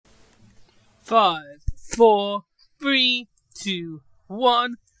5, 4, 3, 2,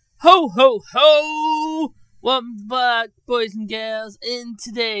 1. Ho, ho, ho! Welcome back, boys and girls. In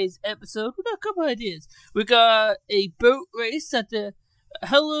today's episode, we got a couple ideas. We got a boat race at the...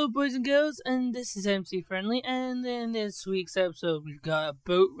 Hello, boys and girls, and this is MCFriendly, and in this week's episode, we've got a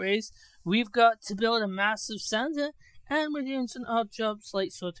boat race. We've got to build a massive Santa, and we're doing some odd jobs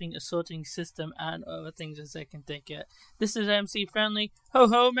like sorting a sorting system and other things as I can think of. This is MCFriendly. Ho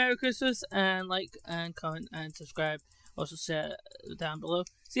ho, Merry Christmas, and like and comment and subscribe. Also share down below.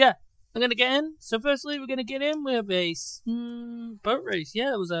 So yeah, I'm gonna get in. So firstly, we're gonna get in with a boat race.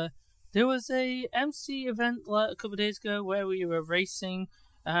 Yeah, there was a MC event a couple of days ago where we were racing,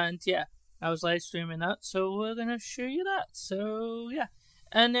 and yeah, I was live streaming that. So we're gonna show you that. So yeah,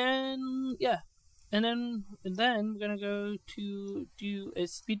 and then yeah. And then we're gonna go to do a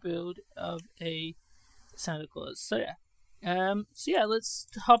speed build of a Santa Claus. So yeah, let's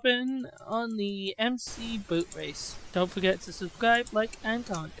hop in on the MC boat race. Don't forget to subscribe, like, and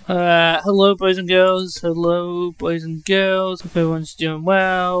comment. Hello boys and girls. Hello boys and girls. Hope everyone's doing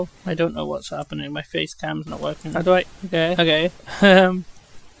well. I don't know what's happening. My face cam's not working. How do I? Okay.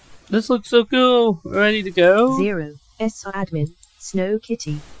 This looks so cool. Ready to go? 0 SR admin. Snow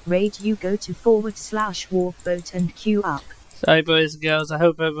Kitty, raid you go to /warp boat and queue up. Sorry boys and girls, I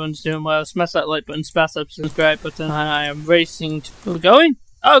hope everyone's doing well. Smash that like button, smash that subscribe button, and I am racing to... Where are we going?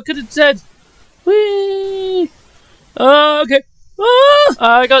 Oh, could have said... Whee! Oh, okay. Oh,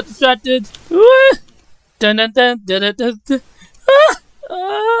 I got distracted. Whee! Dun dun dun dun dun dun dun. Ah!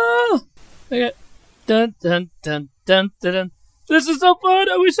 Oh! Okay. Dun dun dun dun dun dun. This is so fun!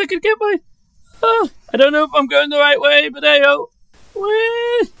 I wish I could get my... Oh, I don't know if I'm going the right way, but hey yo.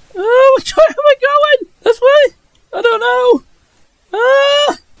 Whee! Oh, which way am I going? This way? I don't know.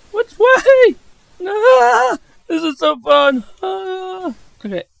 Ah! Which way? Ah! This is so fun. Ah!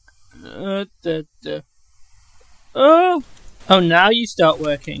 Okay. Oh! Oh, now you start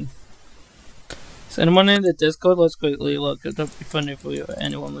working. Is anyone in the Discord? Let's quickly look. It would be funny if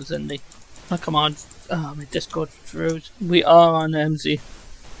anyone was in the... Oh, come on. Oh, my Discord froze. We are on MC.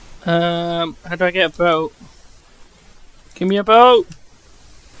 How do I get a boat? Give me a boat!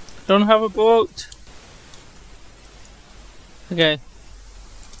 Don't have a boat. Okay.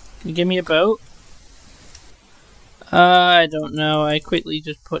 Can you give me a boat? I don't know. I quickly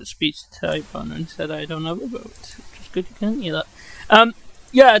just put speech type on and said I don't have a boat. Which is good you can't hear that.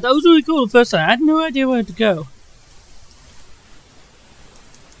 Yeah, that was really cool the first time. I had no idea where to go.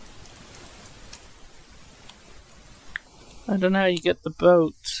 I don't know how you get the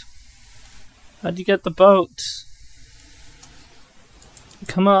boat. How'd you get the boat?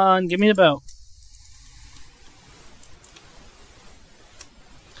 Come on, give me the boat.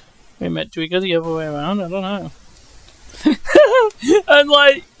 Wait a minute, do we go the other way around? I don't know. I'm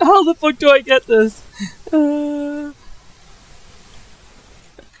like, how the fuck do I get this?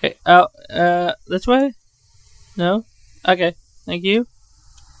 Okay, this way? No? Okay, thank you.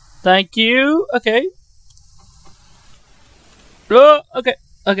 Thank you, okay. Oh, okay.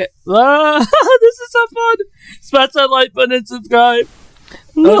 Okay. Ah, this is so fun! Smash that like button and subscribe.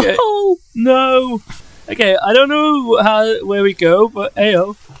 Okay. No. Okay, I don't know where we go, but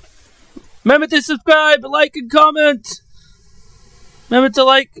ayo. Remember to subscribe, like, and comment. Remember to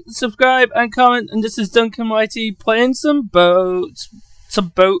like, subscribe, and comment. And this is Duncan Whitey playing some boats.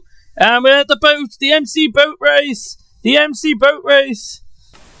 And we're at the boat. The MC boat race. The MC boat race.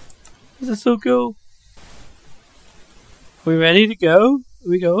 This is so cool. We ready to go? Are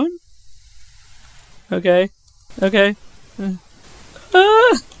we going? Okay. Okay.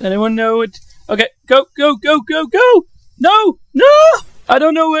 Anyone know it? Okay. Go, go, go, go, go! No! No! I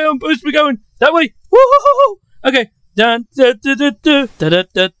don't know where I'm supposed to be going. That way. Woo-hoo-hoo-hoo! Okay. Dun da da da da da da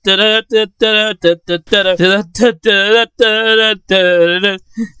da da da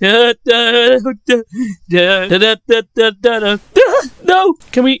da da da. No!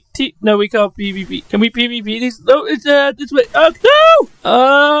 Can we no, we can't PvP. Can we PvP these? No, it's this way. No!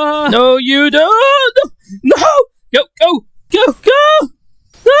 No, you don't! No! Go, go, go, go!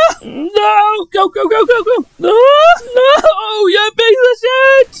 No! No! Go, go, go, go, go! No! No! You're being the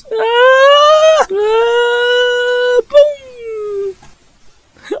shit! Boom!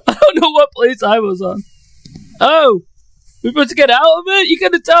 I don't know what place I was on. Oh! We're supposed to get out of it? You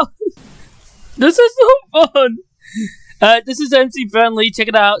gotta tell. This is so fun! This is MCFriendly. Check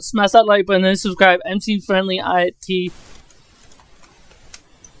it out. Smash that like button and subscribe. MCFriendly IT.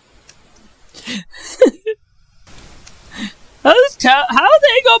 How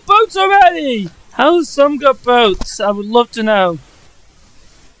they got boats already? How some got boats? I would love to know.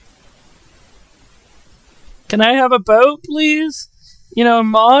 Can I have a boat, please? you know,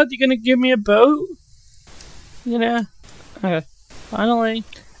 mod, you gonna give me a boat? You know? Okay. Finally.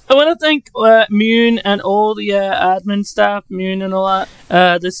 I want to thank Moon and all the admin staff, Moon and all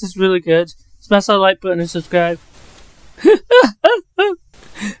that. This is really good. Smash that like button and subscribe.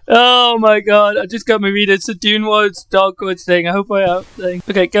 Oh my god, I just got my read. It's a Dune Woods dog woods thing. I hope I have thing.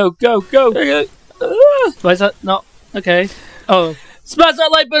 Okay, go. Okay. Why is that not? Okay. Oh. Smash that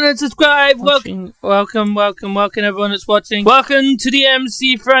like button and subscribe. Welcome everyone that's watching. Welcome to the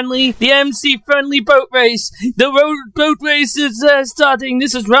MCFriendly boat race. The boat race is starting.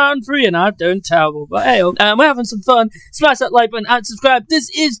 This is round 3 and I'm doing terrible, but hey, we're having some fun. Smash that like button and subscribe. This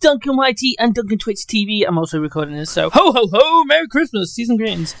is Duncan YT and Duncan Twitch TV. I'm also recording this, so ho ho ho, Merry Christmas, season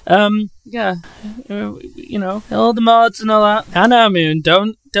greetings. Yeah, you know, all the mods and all that. I know, Moon.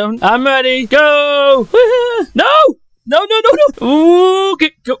 Don't. I'm ready. Go. No. Ooh, go.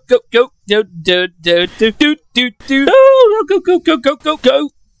 No,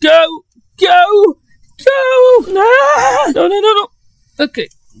 go. No. Okay,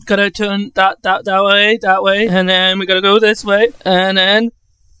 gotta turn that way, and then we gotta go this way, and then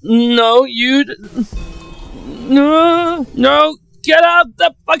no, get out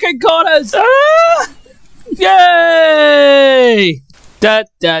the fucking corners! Ah! Yay! Da.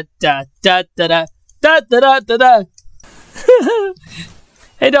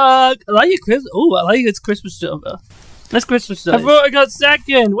 Hey dog, I like your Christmas. Oh, I like this Christmas stuff. That's Christmas stuff. I thought I got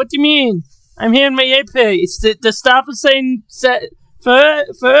second. What do you mean? I'm here in my AP. It's the staff is saying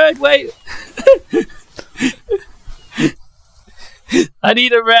third. Wait. I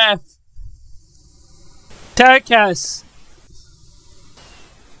need a ref. Tarkas.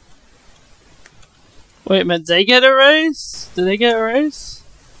 Wait a minute. Did they get a race? Did they get a race?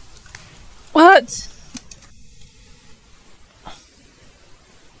 What?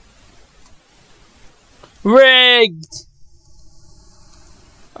 Rigged!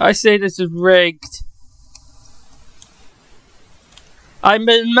 I say this is rigged. I'm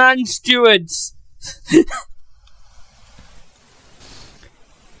a man stewards.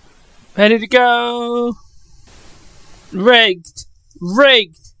 Ready to go. Rigged.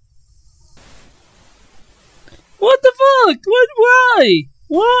 What the fuck? Why?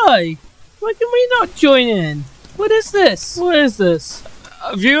 Why can we not join in? What is this?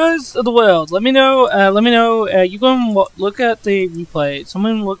 Viewers of the world, let me know, you go and look at the replay.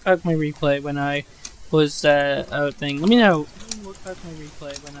 Someone look at my replay when I was, thing. Let me know. Look at my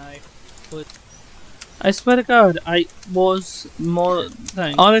replay when I was... I swear to God, I was more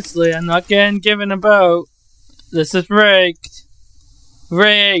thing. Honestly, I'm not getting given a boat. This is rigged.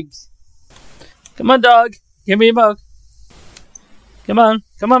 Come on, dog. Give me a boat. Come on,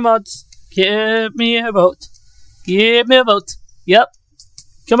 mods. Give me a boat. Yep.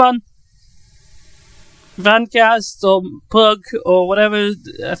 Come on. Vancast or Pug or whatever.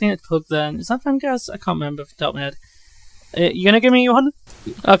 I think it's Pug then. Is that Vancast? I can't remember off the top of my head. You gonna give me one?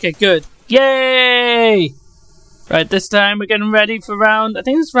 Okay, good. Yay! Right, this time we're getting ready for round... I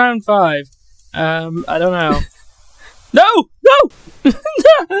think it's round 5. I don't know. No!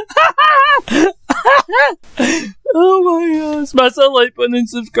 Oh my god. Smash that like button and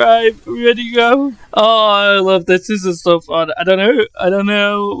subscribe. Are we ready to go? Oh, I love this. This is so fun. I don't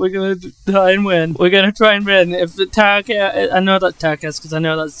know. We're gonna try and win. If the Tarkas... I know that's Tarkas because I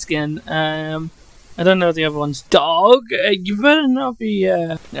know that's Skin. I don't know the other ones. Dog? You better not be,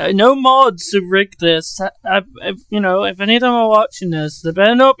 no mods to rig this. If any of them are watching this, there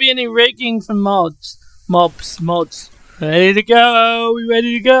better not be any rigging for mods. Mods. Ready to go. We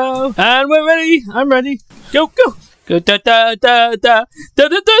ready to go. And we're ready. I'm ready. Go. Go da.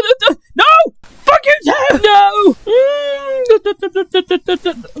 No! Fuck you! No!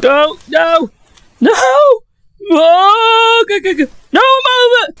 Go. No! Oh, go. No, I'm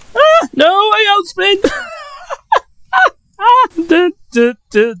over! Ah, no, I outsprint!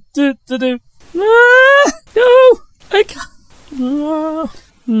 No! I can't. Oh,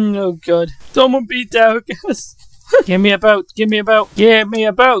 God. Someone beat Tarkas. Give me a boat. Rigged.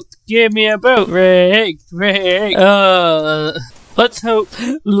 Let's hope.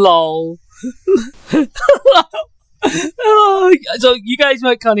 Lol. Oh, so you guys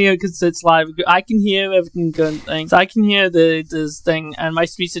might can't hear because it's live. I can hear everything going things. I can hear this thing, and my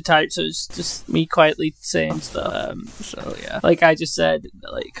speech to type, so it's just me quietly saying stuff. So yeah, like I just said,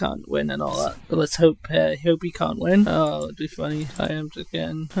 like can't win and all that. But let's hope he can't win. Oh, it'd be funny. I am just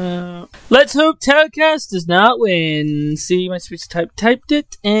getting. Let's hope Tarkas does not win. See, my speech to type typed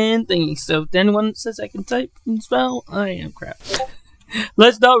it and thingy. So if anyone says I can type and spell, I am crap.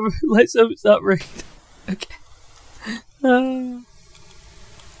 Let's hope it's not rigged. Okay.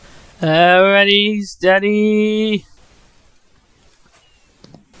 Ready, steady.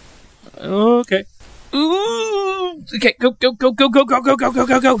 Okay. Ooh. Okay, go.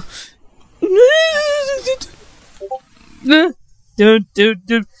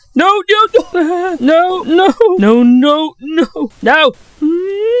 Dude. No. No.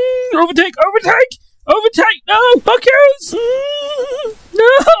 Overtake. No. Buckers.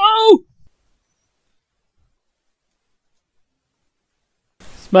 No.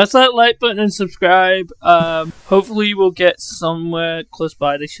 Smash that like button and subscribe. Hopefully we'll get somewhere close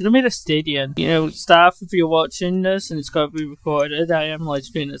by. They should have made a stadium. You know, staff, if you're watching this and it's got to be recorded, I am live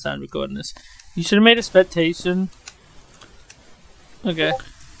streaming this and recording this. You should have made a expectation. Okay.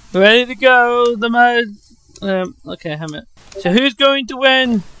 Ready to go, the mud. Okay, hang it. So who's going to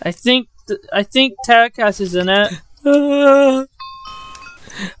win? I think Terracast is in it.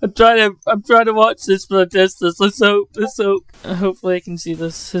 I'm trying to watch this for a distance. Let's hope. Hopefully I can see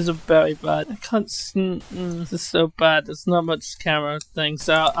this. This is very bad. I can't see. This is so bad. There's not much camera thing,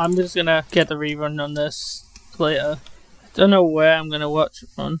 so I'm just gonna get the rerun on this later. I don't know where I'm gonna watch it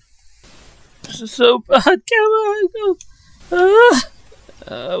from. This is so bad, camera.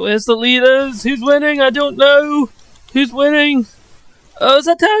 Where's the leaders? Who's winning? I don't know. Who's winning? Oh, is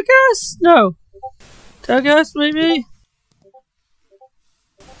that Terracast? No. Terracast, maybe?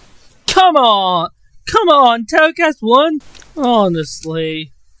 Come on, Terracast won.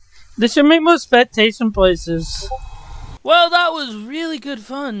 Honestly, they should make more spectation places. Well, that was really good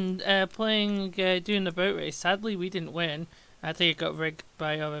fun doing the boat race. Sadly, we didn't win. I think it got rigged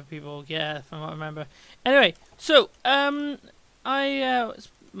by other people. Yeah, from what I remember. Anyway, so I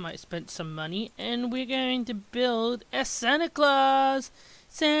might spend some money, and we're going to build a Santa Claus.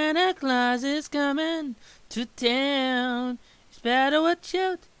 Santa Claus is coming to town. He's better watch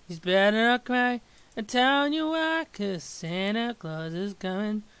out. He's better not cry. I'm telling you why, 'cause Santa Claus is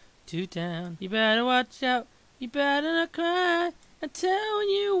coming to town. You better watch out. You better not cry. I'm telling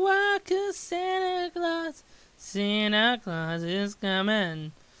you why, 'cause Santa Claus is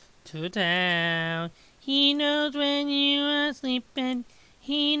coming to town. He knows when you are sleeping.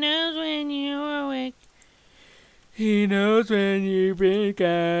 He knows when you are awake. He knows when you blink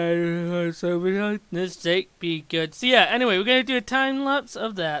out, so we hope this take be good. So yeah, anyway, we're gonna do a time lapse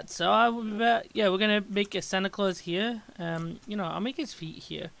of that. So I will be back. Yeah, we're gonna make a Santa Claus here. You know, I'll make his feet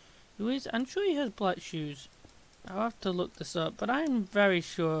here. I'm sure he has black shoes. I'll have to look this up, but I'm very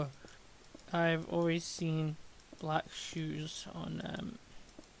sure I've always seen black shoes on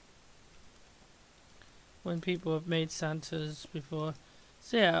when people have made Santas before.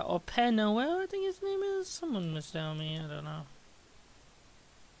 So yeah, or Pen Noel, I think his name is. Someone was telling me, I don't know.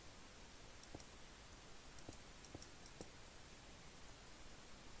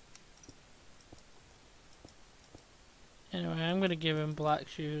 Anyway, I'm gonna give him black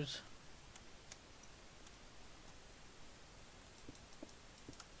shoes.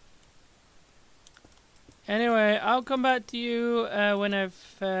 Anyway, I'll come back to you when I've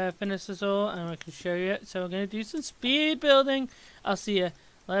finished this all and I can show you it. So we're gonna do some speed building. I'll see you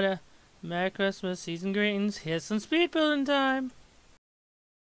later. Merry Christmas, season greetings. Here's some speed building time.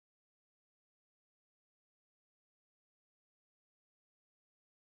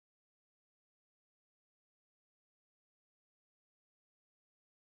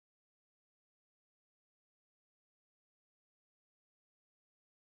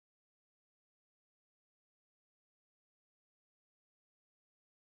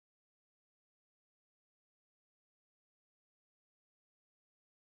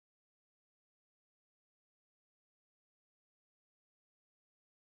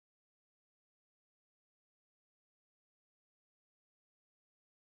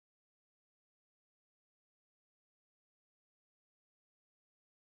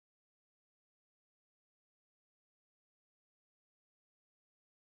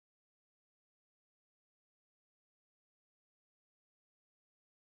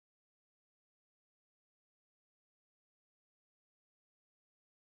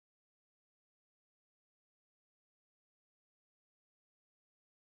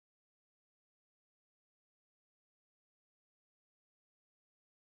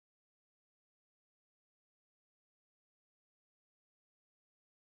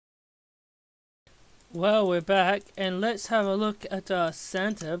 Well, we're back, and let's have a look at our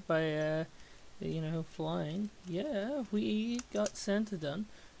Santa by, you know, flying. Yeah, we got Santa done.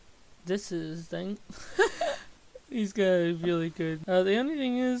 This is thing. He's got a really good. The only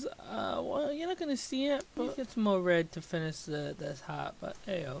thing is, well, you're not gonna see it, but it's more red to finish this hat. But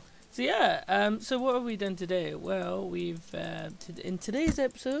heyo. So yeah, so what have we done today? Well, we've in today's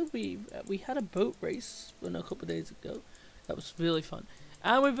episode we had a boat race a couple of days ago. That was really fun.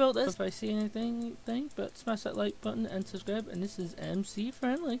 And we built this. If I see anything, but smash that like button and subscribe. And this is MC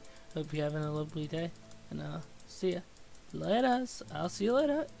Friendly. Hope you're having a lovely day. And I'll see ya later. I'll see you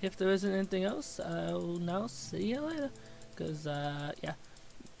later. If there isn't anything else, I'll now see you later. Because, yeah.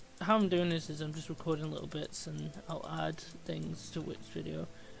 How I'm doing this is I'm just recording little bits and I'll add things to which video.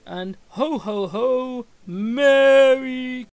 And ho ho ho! Merry